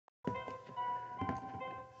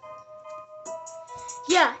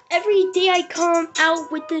Yeah, every day I come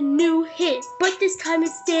out with a new hit, but this time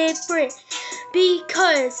it's different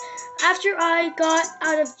because after I got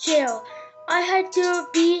out of jail, I had to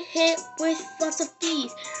be hit with lots of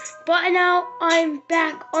fees. But now I'm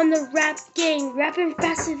back on the rap game, rapping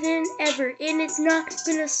faster than ever, and it's not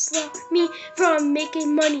gonna stop me from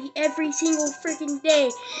making money every single freaking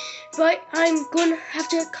day. But I'm gonna have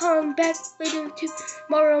to come back later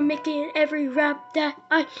tomorrow, making every rap that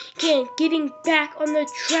I can, getting back on the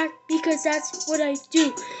track because that's what I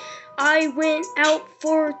do. I went out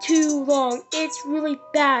for too long. It's really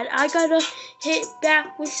bad. I gotta hit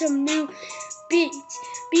back with some new beats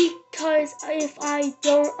because if I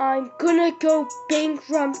don't, I'm gonna go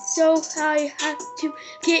bankrupt. So I have to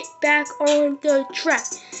get back on the track.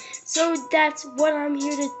 So that's what I'm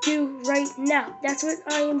here to do right now. That's what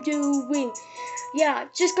I am doing. Yeah,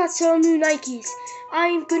 just got some new Nikes.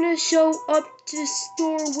 I'm gonna show up to the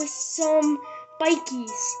store with some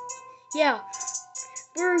bikies. Yeah,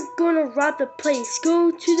 we're gonna rob the place. Go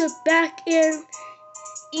to the back and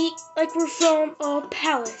eat like we're from a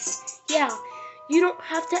palace. Yeah, you don't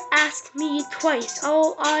have to ask me twice.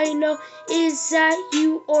 All I know is that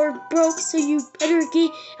you are broke, so you better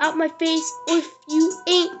get out my face if you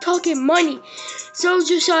ain't talking money. So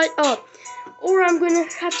just shut up, or I'm gonna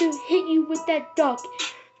have to hit you with that duck.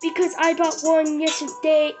 Because I bought one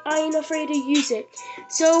yesterday, I ain't afraid to use it.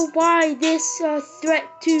 So why this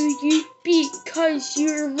threat to you? Because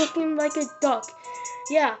you're looking like a duck.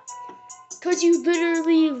 Yeah, because you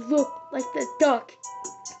literally look like the duck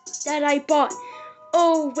that I bought.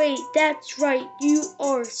 Oh wait, that's right, you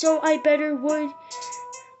are. So I better would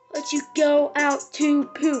let you go out to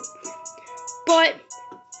poop. But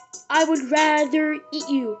I would rather eat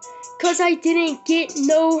you, cause I didn't get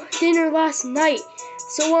no dinner last night.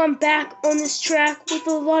 So I'm back on this track with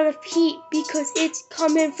a lot of heat because it's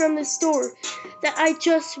coming from the store that I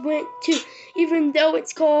just went to, even though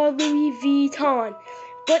it's called Louis Vuitton.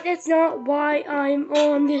 But that's not why I'm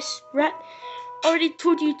on this rap. Already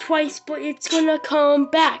told you twice, but it's gonna come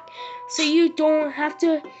back. So you don't have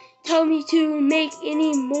to tell me to make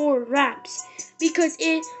any more raps because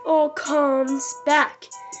it all comes back.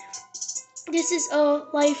 This is a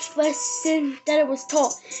life lesson that I was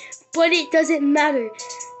taught, but it doesn't matter.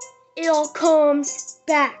 It all comes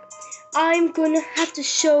back. I'm gonna have to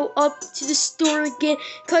show up to the store again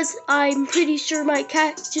because I'm pretty sure my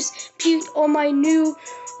cat just puked on my new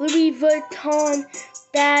Louis Vuitton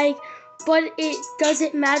bag, but it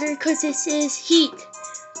doesn't matter because this is heat.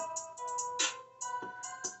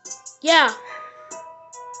 Yeah.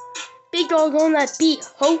 Big dog on that beat,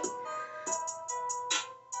 ho.